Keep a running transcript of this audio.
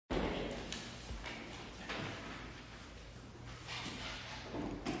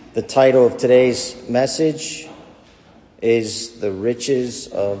The title of today's message is The Riches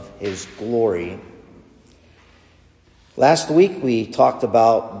of His Glory. Last week we talked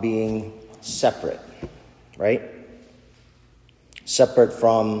about being separate, right? Separate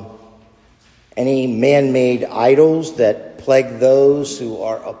from any man-made idols that plague those who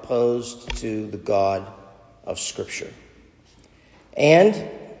are opposed to the God of Scripture. And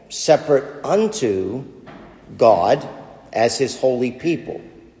separate unto God as His holy people.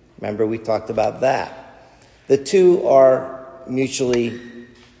 Remember, we talked about that. The two are mutually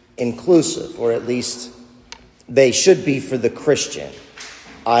inclusive, or at least they should be for the Christian,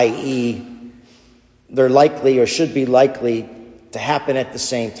 i.e., they're likely or should be likely to happen at the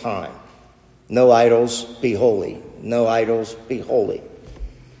same time. No idols, be holy. No idols, be holy.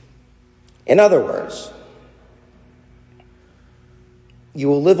 In other words, you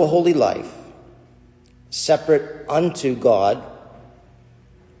will live a holy life separate unto God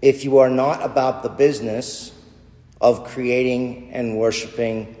if you are not about the business of creating and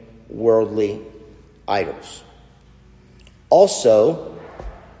worshiping worldly idols. Also,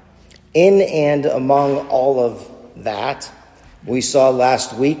 in and among all of that, we saw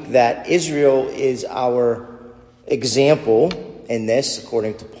last week that Israel is our example in this,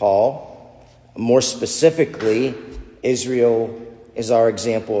 according to Paul. More specifically, Israel is our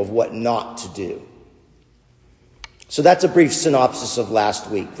example of what not to do. So that's a brief synopsis of last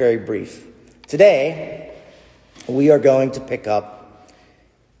week, very brief. Today, we are going to pick up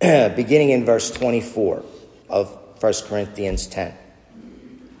beginning in verse 24 of 1 Corinthians 10.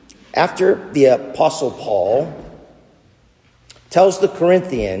 After the Apostle Paul tells the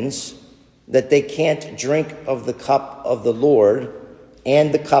Corinthians that they can't drink of the cup of the Lord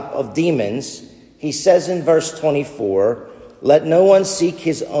and the cup of demons, he says in verse 24, "Let no one seek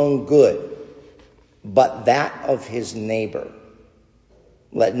his own good, but that of his neighbor."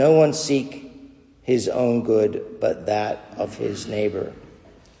 Let no one seek his own good, but that of his neighbor.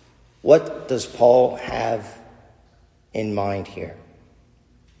 What does Paul have in mind here?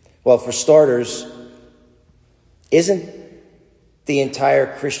 Well, for starters, isn't the entire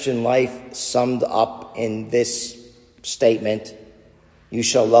Christian life summed up in this statement? You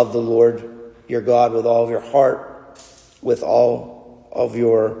shall love the Lord your God with all of your heart, with all of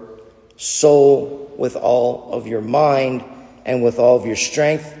your soul, with all of your mind, and with all of your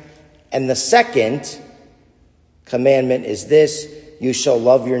strength. And the second commandment is this: you shall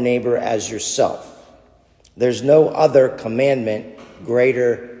love your neighbor as yourself. There's no other commandment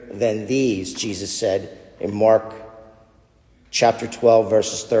greater than these, Jesus said in Mark chapter 12,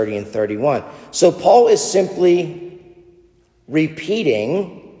 verses 30 and 31. So Paul is simply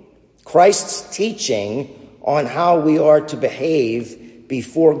repeating Christ's teaching on how we are to behave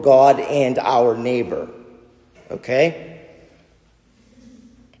before God and our neighbor. Okay?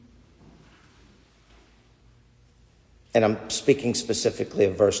 And I'm speaking specifically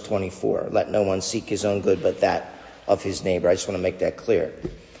of verse 24. Let no one seek his own good, but that of his neighbor. I just want to make that clear.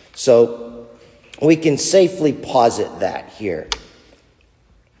 So we can safely posit that here.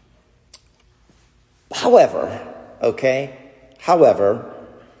 However,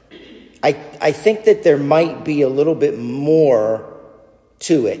 I think that there might be a little bit more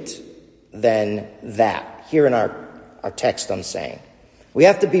to it than that. Here in our text, I'm saying. We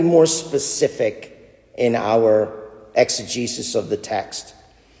have to be more specific in our exegesis of the text.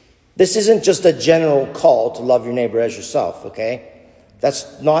 This isn't just a general call to love your neighbor as yourself, okay?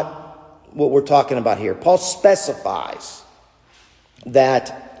 That's not what we're talking about here. Paul specifies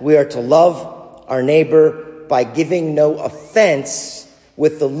that we are to love our neighbor by giving no offense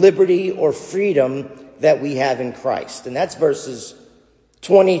with the liberty or freedom that we have in Christ. And that's verses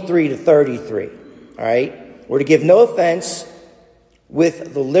 23 to 33, all right? We're to give no offense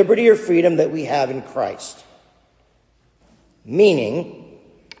with the liberty or freedom that we have in Christ. Meaning,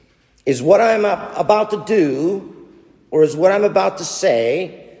 is what I'm about to do, or is what I'm about to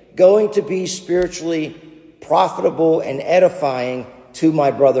say, going to be spiritually profitable and edifying to my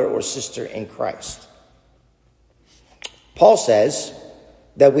brother or sister in Christ? Paul says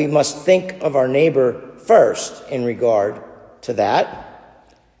that we must think of our neighbor first in regard to that.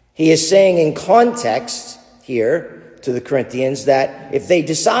 He is saying in context here to the Corinthians that if they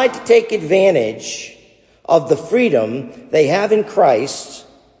decide to take advantage of the freedom they have in Christ,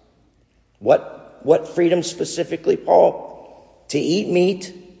 what freedom specifically, Paul? To eat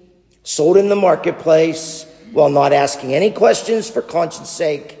meat sold in the marketplace while not asking any questions for conscience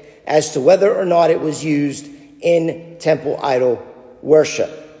sake as to whether or not it was used in temple idol worship.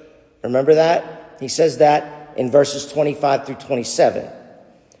 Remember that? He says that in verses 25 through 27.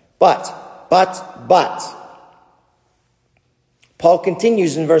 But, Paul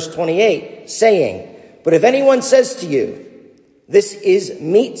continues in verse 28, saying, "But if anyone says to you, 'This is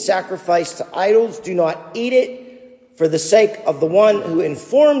meat sacrificed to idols,' do not eat it for the sake of the one who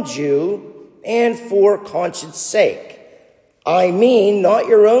informed you and for conscience sake. I mean, not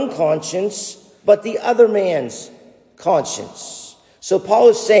your own conscience, but the other man's conscience." So Paul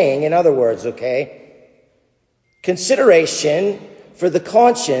is saying, in other words, consideration for the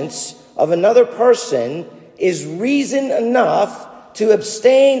conscience of another person is reason enough to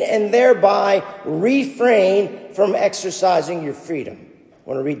abstain and thereby refrain from exercising your freedom. I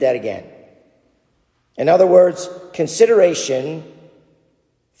want to read that again. In other words, consideration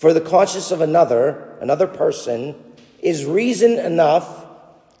for the conscience of another person is reason enough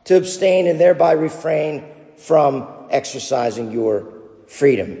to abstain and thereby refrain from exercising your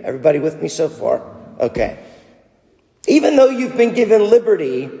freedom. Everybody with me so far? Okay. Even though you've been given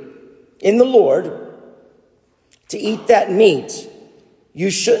liberty in the Lord to eat that meat, you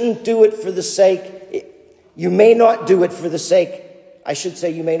shouldn't do it for the sake, you may not do it for the sake, I should say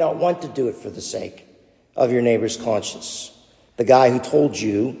you may not want to do it for the sake of your neighbor's conscience. The guy who told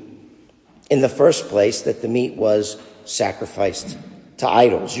you in the first place that the meat was sacrificed to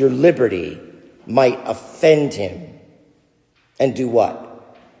idols. Your liberty might offend him and do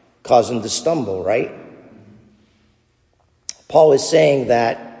what? Cause him to stumble, right? Paul is saying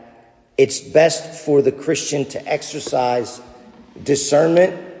that it's best for the Christian to exercise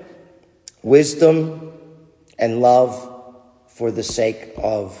discernment, wisdom, and love for the sake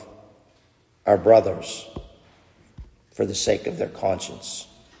of our brothers, for the sake of their conscience.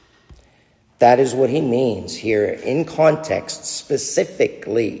 That is what he means here in context,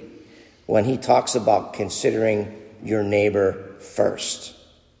 specifically when he talks about considering your neighbor first.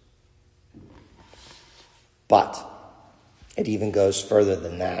 But it even goes further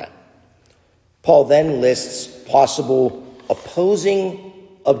than that. Paul then lists possible opposing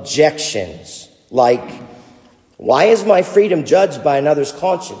objections, like, why is my freedom judged by another's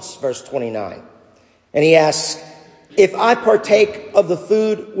conscience? Verse 29. And he asks, if I partake of the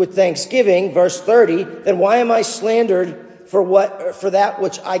food with thanksgiving, verse 30, then why am I slandered for that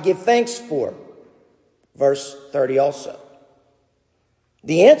which I give thanks for? Verse 30 also.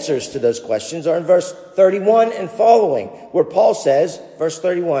 The answers to those questions are in verse 31 and following, where Paul says, verse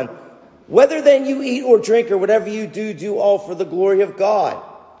 31, whether then you eat or drink or whatever you do, do all for the glory of God.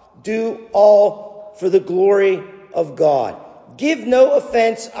 Do all for the glory of God. Give no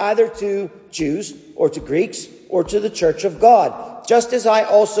offense either to Jews or to Greeks or to the church of God, just as I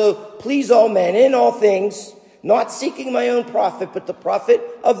also please all men in all things, not seeking my own profit, but the profit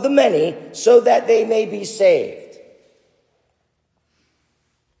of the many, so that they may be saved.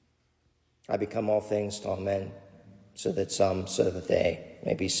 I become all things to all men, so that they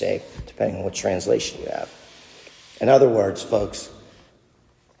may be saved, depending on what translation you have. In other words, folks,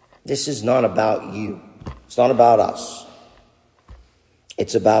 this is not about you. It's not about us.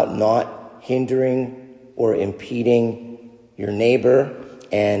 It's about not hindering or impeding your neighbor,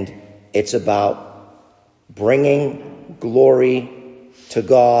 and it's about bringing glory to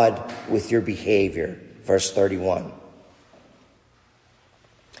God with your behavior. Verse 31.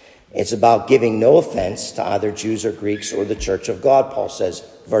 It's about giving no offense to either Jews or Greeks or the church of God, Paul says,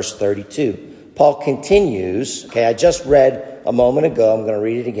 verse 32. Paul continues, I just read a moment ago, I'm going to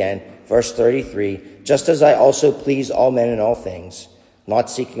read it again, verse 33, just as I also please all men in all things, not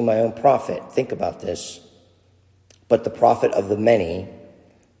seeking my own profit. Think about this. But the profit of the many,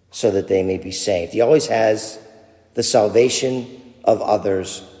 so that they may be saved. He always has the salvation of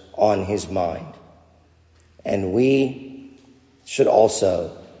others on his mind. And we should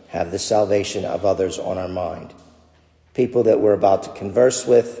also have the salvation of others on our mind. People that we're about to converse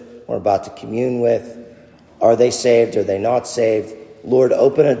with, we're about to commune with. Are they saved? Are they not saved? Lord,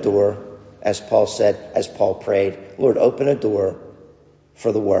 open a door, as Paul said, as Paul prayed. Lord, open a door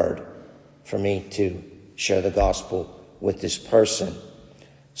for the word, for me to share the gospel with this person.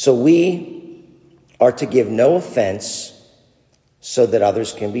 So we are to give no offense so that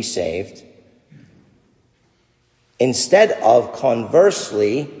others can be saved, instead of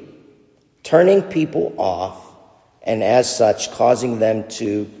conversely turning people off and as such causing them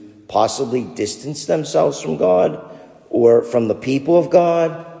to possibly distance themselves from God or from the people of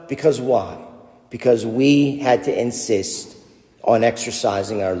God. Because why? Because we had to insist on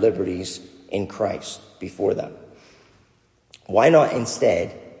exercising our liberties in Christ before them. Why not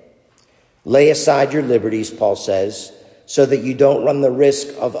instead lay aside your liberties, Paul says, so that you don't run the risk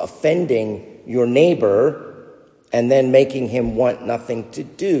of offending your neighbor and then making him want nothing to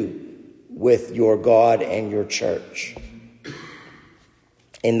do with your God and your church.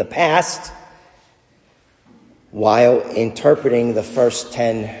 In the past, While interpreting the first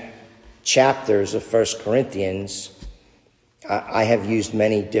 10 chapters of 1 Corinthians, I have used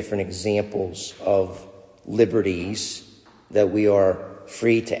many different examples of liberties that we are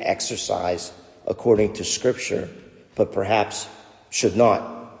free to exercise according to Scripture, but perhaps should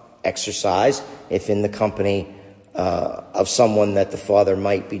not exercise if in the company of someone that the Father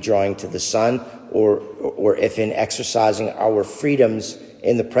might be drawing to the Son, or if in exercising our freedoms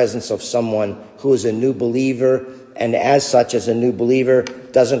in the presence of someone who is a new believer, and as such, as a new believer,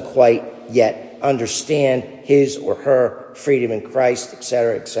 doesn't quite yet understand his or her freedom in Christ,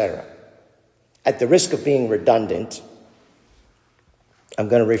 etc., etc. At the risk of being redundant, I'm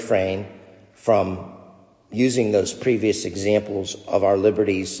going to refrain from using those previous examples of our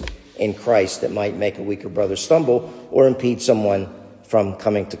liberties in Christ that might make a weaker brother stumble or impede someone from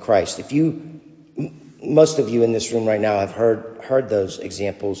coming to Christ. Most of you in this room right now have heard those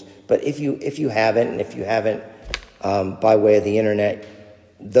examples, but if you haven't, by way of the internet,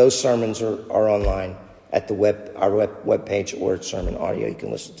 those sermons are online at our web page, or at sermon audio. You can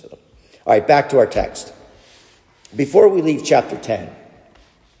listen to them. All right, back to our text. Before we leave chapter 10,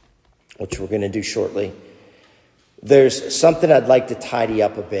 which we're going to do shortly, there's something I'd like to tidy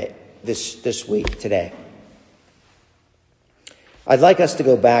up a bit this week, today. I'd like us to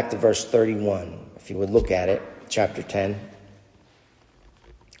go back to verse 31, if you would look at it, chapter 10.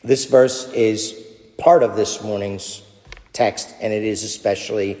 This verse is part of this morning's text, and it is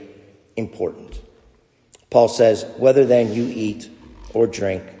especially important. Paul says, "Whether then you eat or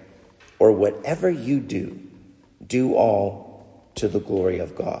drink or whatever you do all to the glory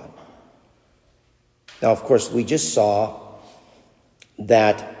of God." Now, of course, we just saw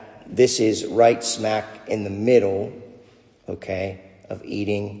that this is right smack in the middle, of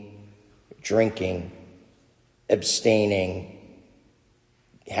eating, drinking, abstaining,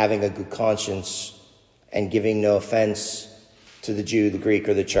 having a good conscience, and giving no offense to the Jew, the Greek,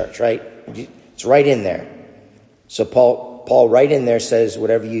 or the church, right? It's right in there. So Paul right in there says,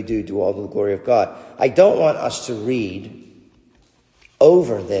 whatever you do all to the glory of God. I don't want us to read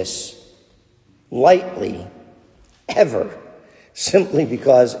over this lightly, ever, simply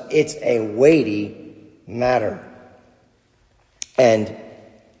because it's a weighty matter. And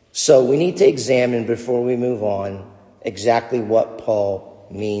so we need to examine, before we move on, exactly what Paul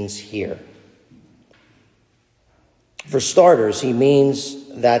means here. For starters, he means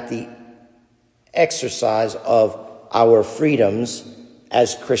that the exercise of our freedoms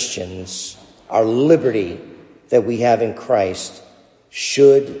as Christians, our liberty that we have in Christ,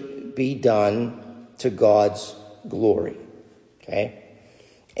 should be done to God's glory. Okay?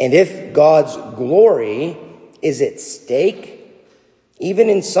 And if God's glory is at stake, even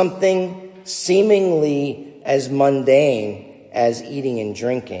in something seemingly as mundane as eating and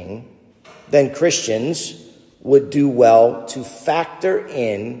drinking, then Christians would do well to factor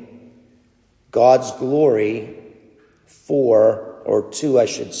in God's glory to, I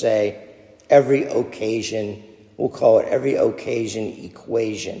should say, every occasion. We'll call it every occasion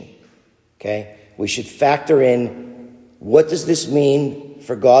equation. Okay? We should factor in, what does this mean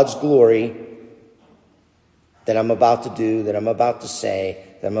for God's glory that I'm about to do, that I'm about to say,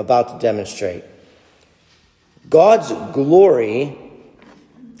 that I'm about to demonstrate? God's glory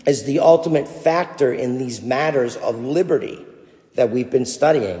is the ultimate factor in these matters of liberty that we've been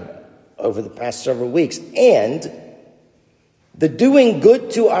studying over the past several weeks. And the doing good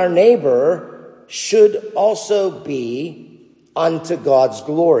to our neighbor should also be unto God's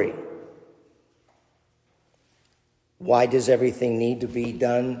glory. Why does everything need to be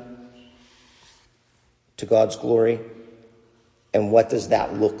done to God's glory? And what does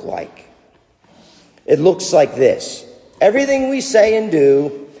that look like? It looks like this. Everything we say and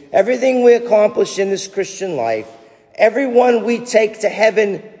do, everything we accomplish in this Christian life, everyone we take to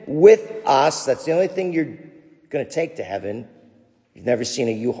heaven with us, that's the only thing you're going to take to heaven. You've never seen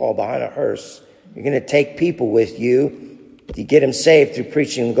a U-Haul behind a hearse. You're going to take people with you. You get them saved through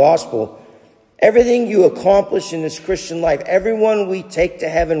preaching the gospel. Everything you accomplish in this Christian life, everyone we take to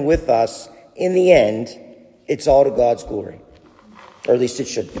heaven with us, in the end, it's all to God's glory. Or at least it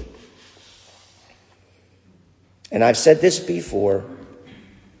should be. And I've said this before,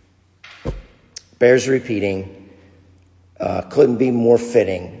 bears repeating, couldn't be more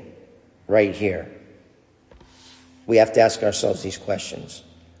fitting right here. We have to ask ourselves these questions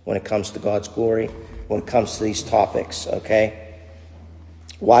when it comes to God's glory, when it comes to these topics, okay?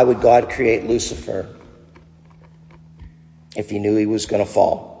 Why would God create Lucifer if he knew he was going to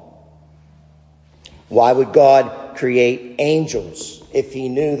fall? Why would God create angels if he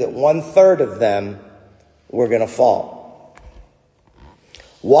knew that 1/3 of them were going to fall?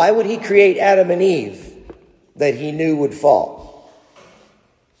 Why would he create Adam and Eve, that he knew would fall.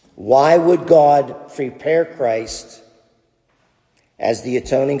 Why would God prepare Christ as the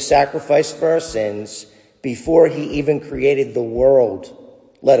atoning sacrifice for our sins before he even created the world,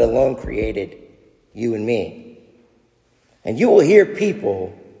 let alone created you and me? And you will hear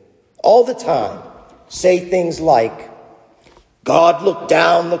people all the time say things like, God looked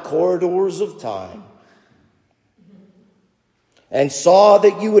down the corridors of time and saw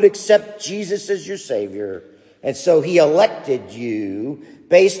that you would accept Jesus as your Savior, and so he elected you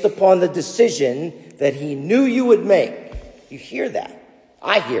based upon the decision that he knew you would make. You hear that.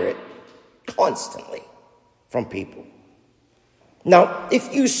 I hear it constantly from people. Now,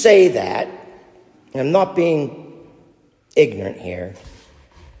 if you say that, and I'm not being ignorant here,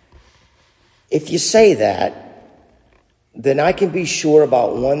 if you say that, then I can be sure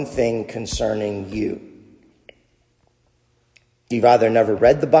about one thing concerning you. You've either never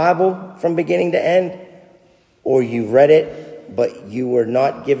read the Bible from beginning to end, or you read it, but you were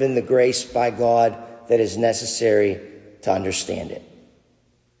not given the grace by God that is necessary to understand it.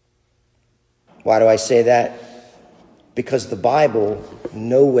 Why do I say that? Because the Bible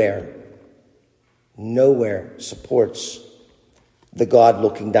nowhere supports the God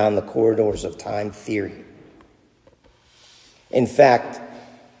looking down the corridors of time theory. In fact,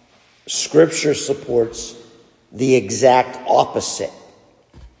 Scripture supports the exact opposite.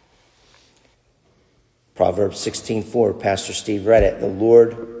 Proverbs 16:4, Pastor Steve read it. The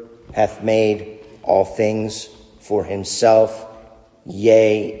Lord hath made all things for himself,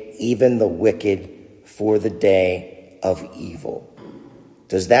 yea, even the wicked for the day of evil.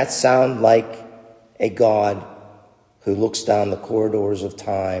 Does that sound like a God who looks down the corridors of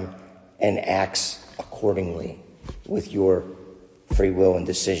time and acts accordingly with your free will and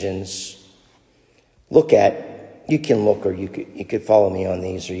decisions? You can look, or you could follow me on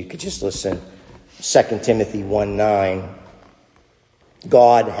these, or you could just listen. 2 Timothy 1:9.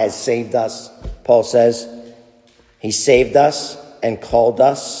 God has saved us, Paul says. He saved us and called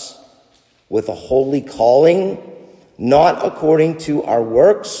us with a holy calling, not according to our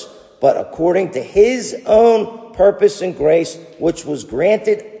works, but according to his own purpose and grace, which was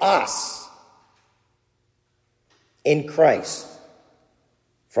granted us in Christ.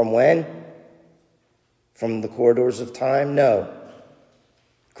 From when? From the corridors of time? No.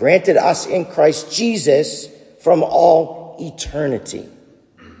 Granted us in Christ Jesus from all eternity.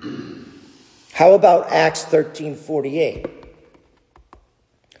 How about Acts 13:48?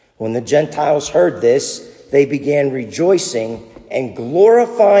 When the Gentiles heard this, they began rejoicing and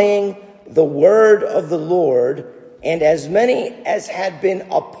glorifying the word of the Lord, and as many as had been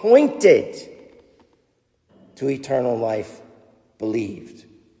appointed to eternal life believed.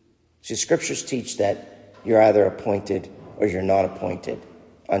 See, scriptures teach that you're either appointed or you're not appointed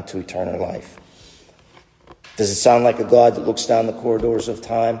unto eternal life. Does it sound like a God that looks down the corridors of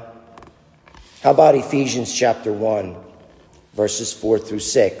time? How about Ephesians chapter 1, verses 4 through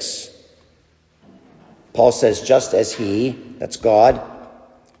 6? Paul says, just as he, that's God,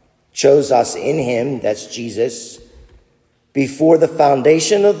 chose us in him, that's Jesus, before the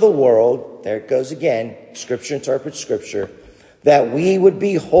foundation of the world, there it goes again, Scripture interprets Scripture, that we would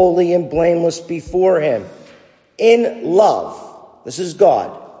be holy and blameless before him in love. This is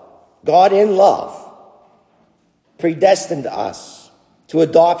God. God in love predestined us to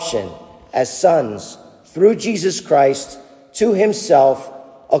adoption as sons through Jesus Christ to himself,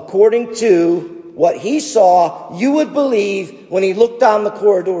 according to what he saw you would believe when he looked down the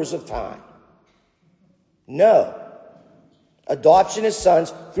corridors of time. No. Adoption as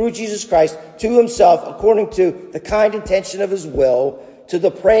sons through Jesus Christ to himself, according to the kind intention of his will, to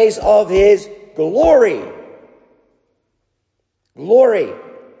the praise of his glory. Glory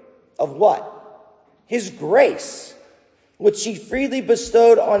of what? His grace, which he freely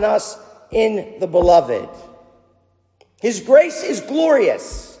bestowed on us in the beloved. His grace is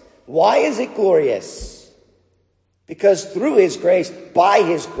glorious. Why is it glorious? Because through his grace, by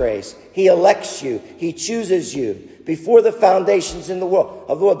his grace, he elects you. He chooses you before the foundations of the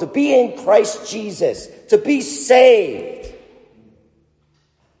world, to be in Christ Jesus, to be saved.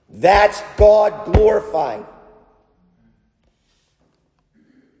 That's God glorifying.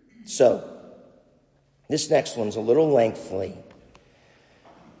 So, this next one's a little lengthy,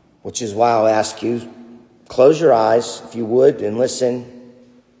 which is why I'll ask you, close your eyes, if you would, and listen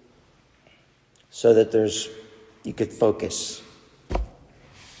so that you could focus.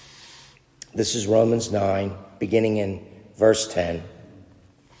 This is Romans 9, beginning in verse 10.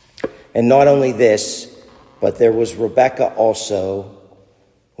 And not only this, but there was Rebekah also,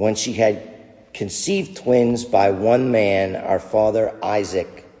 when she had conceived twins by one man, our father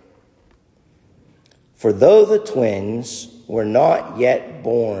Isaac. For though the twins were not yet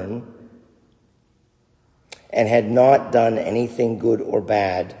born and had not done anything good or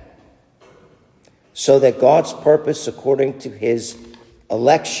bad, so that God's purpose according to his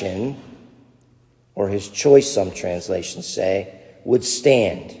election, or his choice, some translations say, would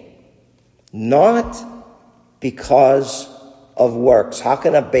stand. Not because of works. How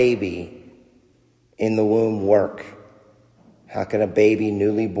can a baby in the womb work? How can a baby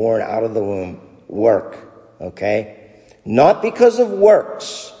newly born out of the womb work? Okay? Not because of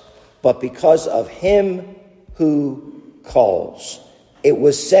works, but because of him who calls. It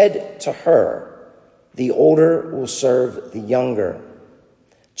was said to her, the older will serve the younger.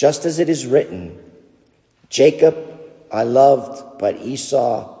 Just as it is written, Jacob I loved, but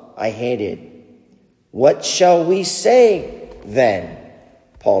Esau I hated. What shall we say then?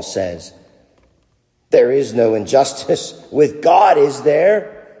 Paul says, there is no injustice with God, is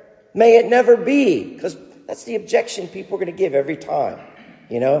there? May it never be. Because that's the objection people are going to give every time,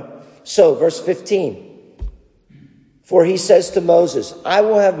 So, verse 15. For he says to Moses, I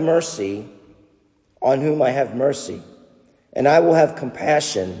will have mercy on whom I have mercy, and I will have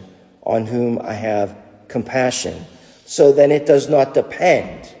compassion on whom I have compassion. So then it does not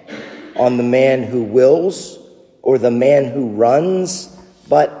depend on the man who wills or the man who runs,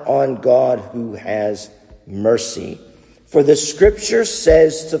 but on God who has mercy. For the scripture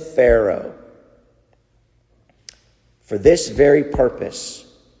says to Pharaoh, for this very purpose,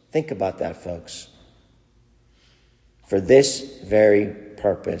 think about that, folks. For this very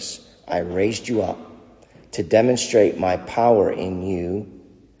purpose, I raised you up to demonstrate my power in you,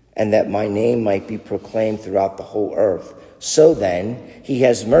 and that my name might be proclaimed throughout the whole earth. So then, he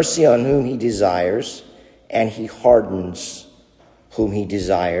has mercy on whom he desires, and he hardens whom he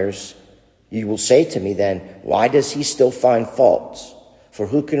desires. You will say to me then, why does he still find faults? For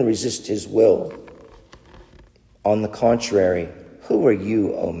who can resist his will? On the contrary, who are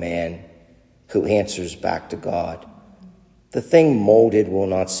you, O man, who answers back to God? The thing molded will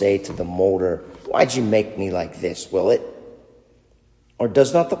not say to the molder, why'd you make me like this, will it? Or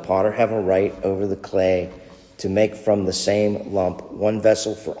does not the potter have a right over the clay to make from the same lump one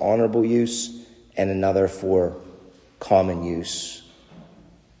vessel for honorable use and another for common use?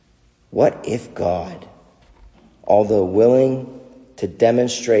 What if God, although willing to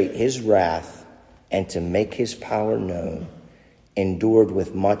demonstrate his wrath and to make his power known, endured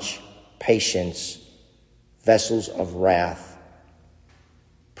with much patience vessels of wrath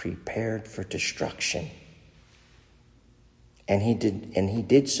prepared for destruction? And he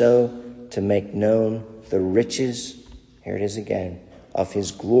did so to make known the riches, here it is again, of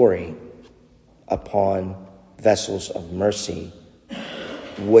his glory upon vessels of mercy,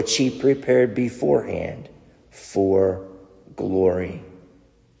 which he prepared beforehand for glory.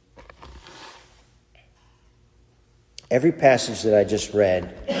 Every passage that I just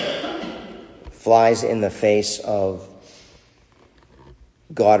read flies in the face of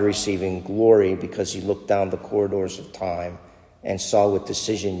God receiving glory because he looked down the corridors of time and saw what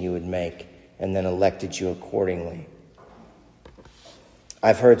decision you would make and then elected you accordingly.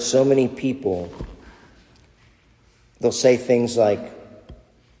 I've heard so many people, they'll say things like,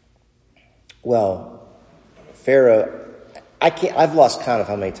 well, Pharaoh, I've lost count of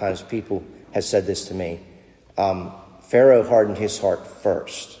how many times people have said this to me. Pharaoh hardened his heart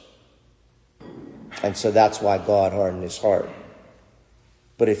first. And so that's why God hardened his heart.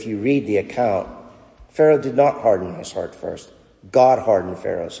 But if you read the account, Pharaoh did not harden his heart first. God hardened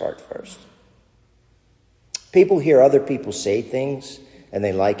Pharaoh's heart first. People hear other people say things and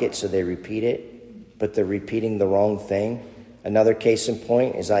they like it, so they repeat it, but they're repeating the wrong thing. Another case in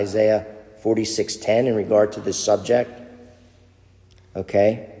point is Isaiah 46:10 in regard to this subject.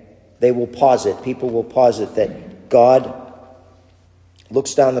 Okay? They will posit, people will posit that God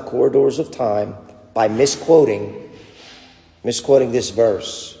looks down the corridors of time by misquoting this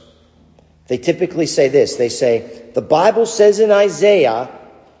verse. They typically say this. They say, the Bible says in Isaiah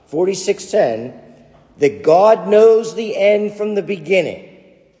 46:10 that God knows the end from the beginning.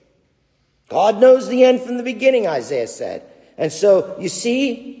 God knows the end from the beginning, Isaiah said. And so, you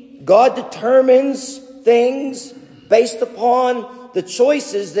see, God determines things based upon the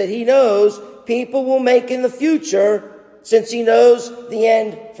choices that he knows people will make in the future, since he knows the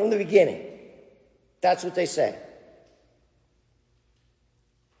end from the beginning. That's what they say.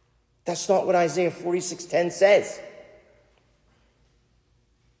 That's not what Isaiah 46:10 says.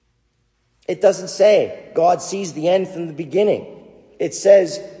 It doesn't say God sees the end from the beginning. It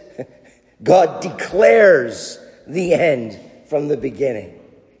says God declares the end from the beginning.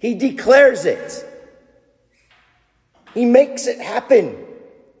 He declares it. He makes it happen.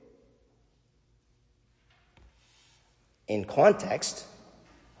 in context,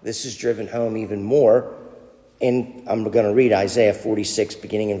 this is driven home even more. And I'm going to read Isaiah 46,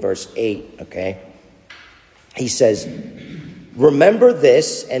 beginning in verse 8, okay? He says, remember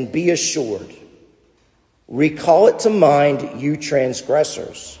this and be assured. Recall it to mind, you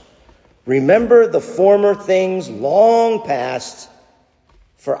transgressors. Remember the former things long past,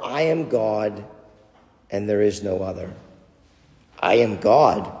 for I am God and there is no other. I am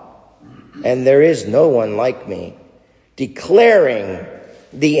God and there is no one like me, declaring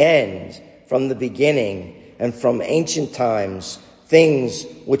the end from the beginning and from ancient times, things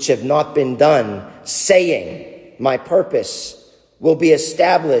which have not been done, saying, my purpose will be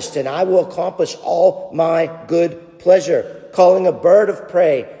established and I will accomplish all my good pleasure, calling a bird of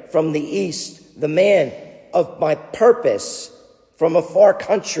prey from the east, the man of my purpose from a far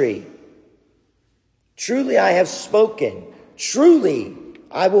country. Truly I have spoken. Truly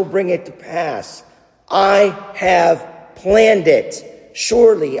I will bring it to pass. I have planned it.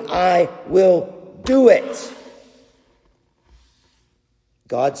 Surely I will do it.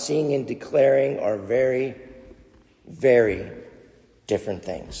 God seeing and declaring are very, very different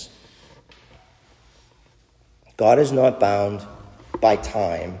things. God is not bound by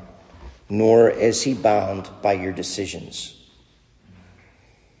time, nor is he bound by your decisions.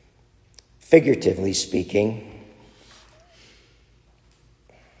 Figuratively speaking,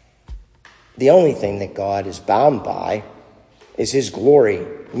 the only thing that God is bound by is his glory,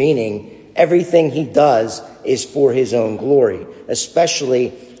 meaning everything he does is for his own glory, especially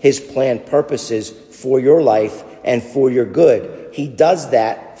his planned purposes for your life and for your good. He does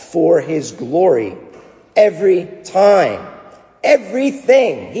that for his glory every time.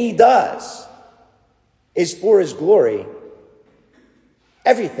 Everything he does is for his glory.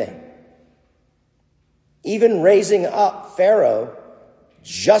 Everything. Even raising up Pharaoh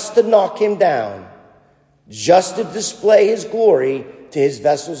just to knock him down, just to display his glory to his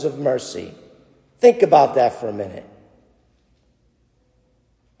vessels of mercy. Think about that for a minute.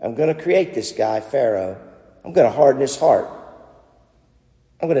 I'm going to create this guy, Pharaoh. I'm going to harden his heart.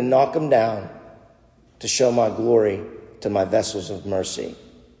 I'm going to knock him down to show my glory to my vessels of mercy.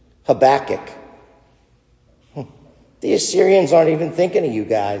 Habakkuk. The Assyrians aren't even thinking of you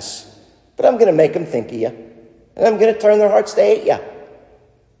guys, but I'm going to make them think of you. And I'm going to turn their hearts to hate you.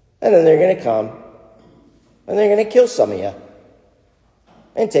 And then they're going to come and they're going to kill some of you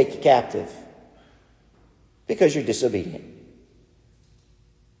and take you captive because you're disobedient.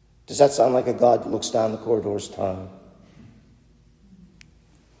 Does that sound like a God that looks down the corridor's tongue?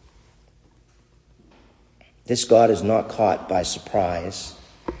 This God is not caught by surprise.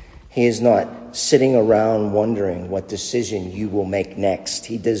 He is not sitting around wondering what decision you will make next.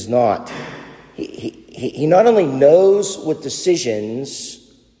 He does not. He not only knows what decisions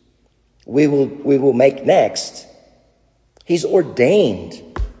we will make next, he's ordained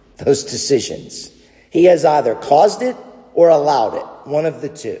those decisions. He has either caused it or allowed it, one of the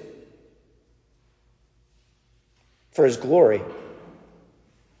two, for his glory.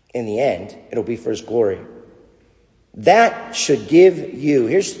 In the end, it'll be for his glory. That should give you,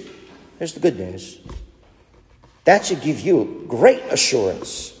 here's the good news. That should give you great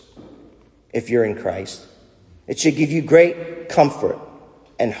assurance if you're in Christ. It should give you great comfort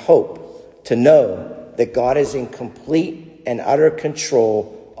and hope to know that God is in complete and utter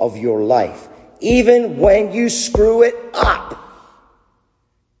control of your life. Even when you screw it up,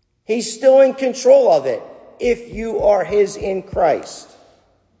 he's still in control of it if you are his in Christ.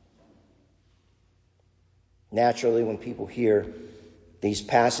 Naturally, when people hear these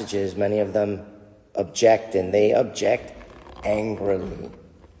passages, many of them object, and they object angrily,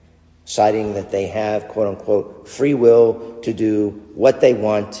 citing that they have, quote unquote, free will to do what they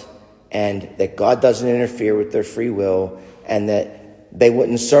want, and that God doesn't interfere with their free will, and that they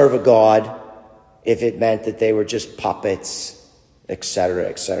wouldn't serve a God if it meant that they were just puppets, etc.,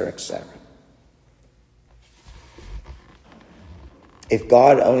 etc., etc. If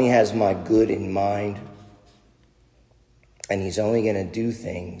God only has my good in mind, and he's only going to do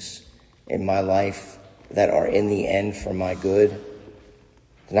things in my life that are in the end for my good,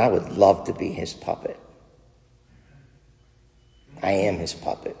 then I would love to be his puppet. I am his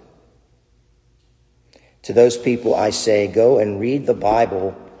puppet. To those people, I say, go and read the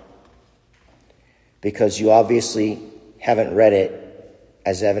Bible, because you obviously haven't read it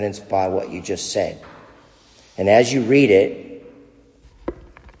as evidenced by what you just said. And as you read it,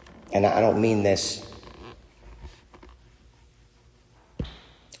 and I don't mean this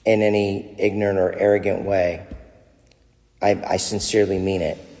in any ignorant or arrogant way, I sincerely mean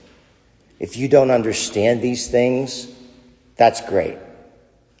it. If you don't understand these things, that's great.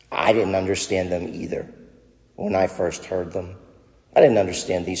 I didn't understand them either when I first heard them. I didn't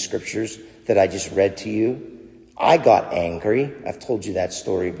understand these scriptures that I just read to you. I got angry. I've told you that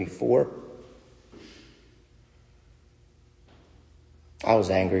story before. I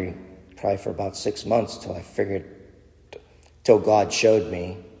was angry probably for about 6 months till God showed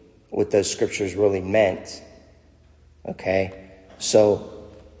me what those scriptures really meant. Okay? So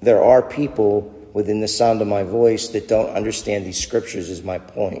there are people within the sound of my voice that don't understand these scriptures, is my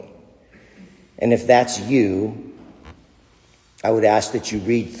point. And if that's you, I would ask that you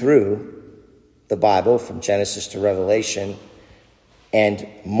read through the Bible from Genesis to Revelation and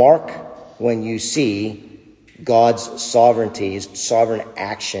mark when you see God's sovereignty, his sovereign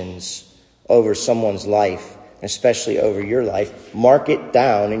actions over someone's life, especially over your life. Mark it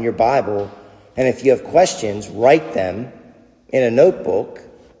down in your Bible. And if you have questions, write them in a notebook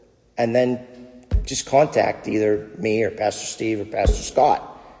and then just contact either me or Pastor Steve or Pastor Scott.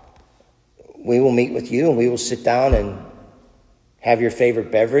 We will meet with you and we will sit down and have your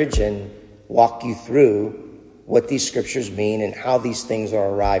favorite beverage and walk you through what these scriptures mean and how these things are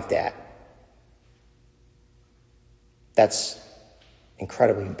arrived at. That's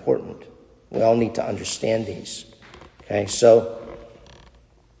incredibly important. We all need to understand these. Okay, so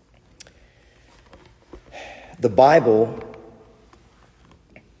the Bible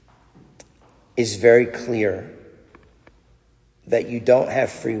is very clear that you don't have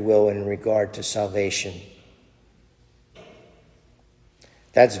free will in regard to salvation.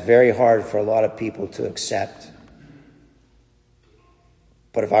 That's very hard for a lot of people to accept.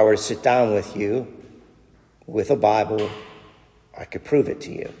 But if I were to sit down with you with a Bible, I could prove it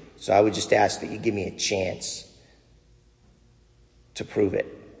to you. So I would just ask that you give me a chance to prove it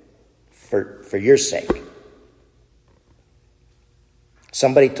for your sake.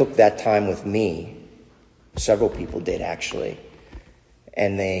 Somebody took that time with me. Several people did, actually.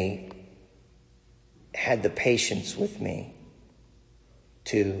 And they had the patience with me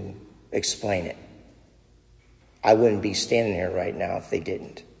to explain it. I wouldn't be standing here right now if they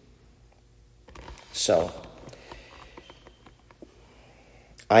didn't. So,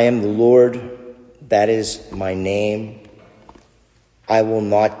 I am the Lord, that is my name. I will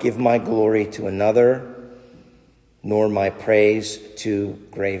not give my glory to another, nor my praise to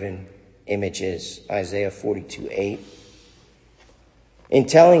graven images. Isaiah 42:8. In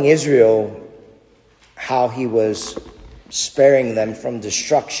telling Israel how he was sparing them from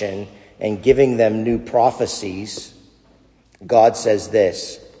destruction and giving them new prophecies, God says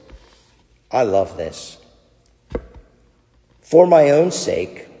this. I love this. For my own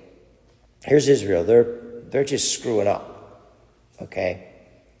sake, here's Israel. They're just screwing up. Okay?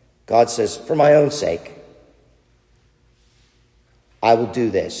 God says, for my own sake, I will do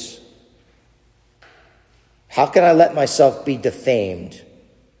this. How can I let myself be defamed?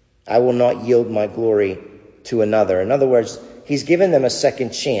 I will not yield my glory to another. In other words, he's given them a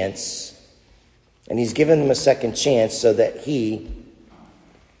second chance. And he's given them a second chance so that he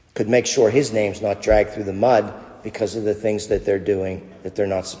could make sure his name's not dragged through the mud because of the things that they're doing that they're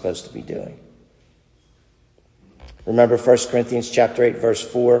not supposed to be doing. Remember 1 Corinthians chapter 8, verse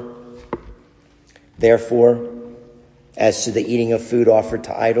 4. Therefore, as to the eating of food offered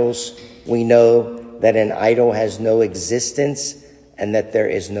to idols, we know that an idol has no existence and that there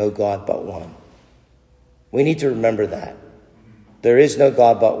is no God but one. We need to remember that. There is no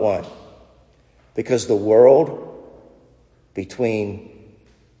God but one. Because the world, between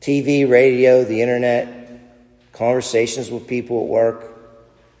TV, radio, the internet, conversations with people at work,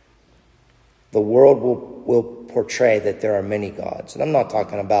 the world will portray that there are many gods. And I'm not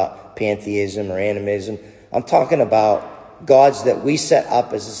talking about pantheism or animism. I'm talking about gods that we set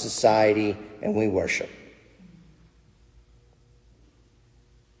up as a society and we worship.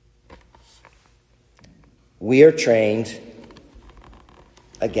 We are trained,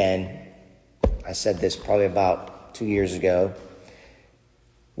 again, I said this probably about 2 years ago,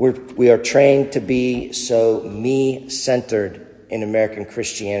 we are trained to be so me-centered in American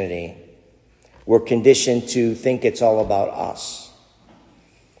Christianity. We're conditioned to think it's all about us.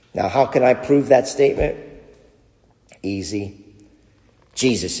 Now, how can I prove that statement? Easy.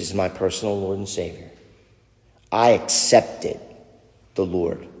 Jesus is my personal Lord and Savior. I accepted the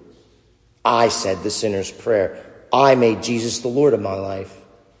Lord. I said the sinner's prayer. I made Jesus the Lord of my life.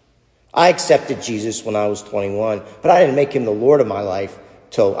 I accepted Jesus when I was 21, but I didn't make him the Lord of my life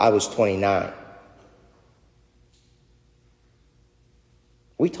till I was 29.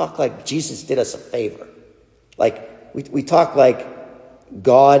 We talk like Jesus did us a favor. Like, we talk like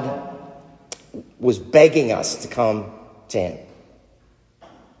God was begging us to come to him.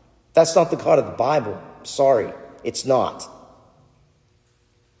 That's not the God of the Bible. Sorry, it's not.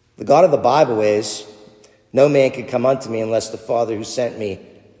 The God of the Bible is No man can come unto me unless the Father who sent me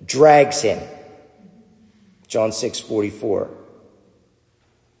drags him. John 6:44.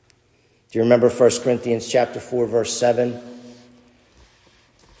 Do you remember 1 Corinthians chapter 4, verse 7?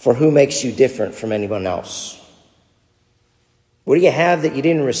 For who makes you different from anyone else? What do you have that you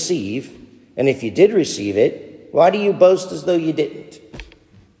didn't receive? And if you did receive it, why do you boast as though you didn't?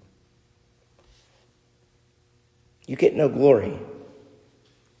 You get no glory.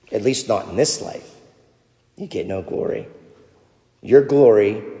 At least not in this life. You get no glory. Your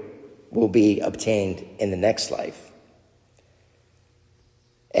glory will be obtained in the next life.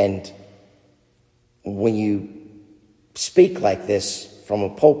 And when you speak like this from a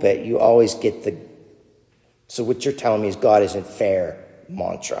pulpit, you always get the, so what you're telling me is God isn't fair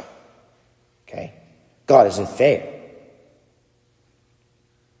mantra. Okay? God isn't fair.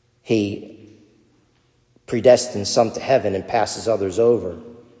 He predestines some to heaven and passes others over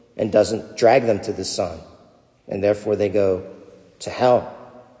and doesn't drag them to the Son. And therefore they go to hell.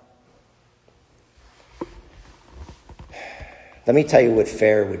 Let me tell you what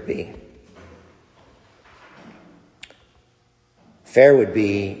fair would be. Fair would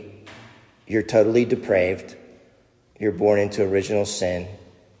be you're totally depraved. You're born into original sin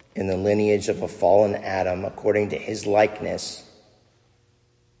in the lineage of a fallen Adam according to his likeness.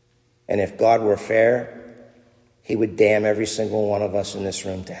 And if God were fair, he would damn every single one of us in this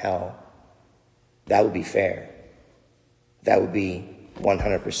room to hell. That would be fair. That would be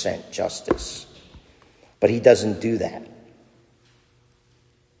 100% justice. But he doesn't do that.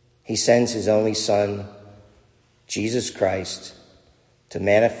 He sends his only Son, Jesus Christ, to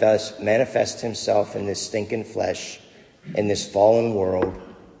manifest himself in this stinking flesh, in this fallen world,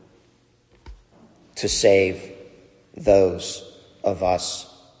 to save those of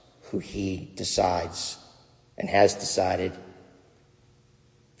us who he decides and has decided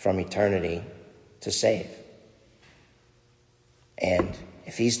from eternity to save. And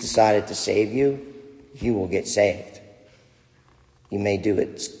if he's decided to save you, you will get saved. You may do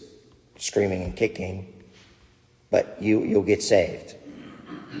it screaming and kicking, but you'll get saved.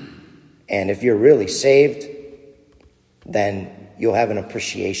 And if you're really saved, then you'll have an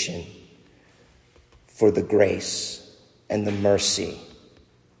appreciation for the grace and the mercy,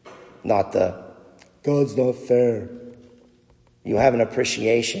 not the, God's not fair. You have an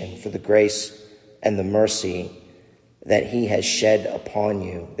appreciation for the grace and the mercy that he has shed upon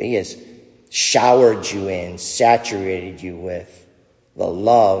you, that he has showered you in, saturated you with, the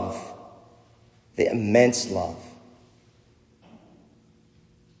love, the immense love.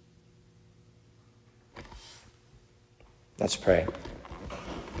 Let's pray.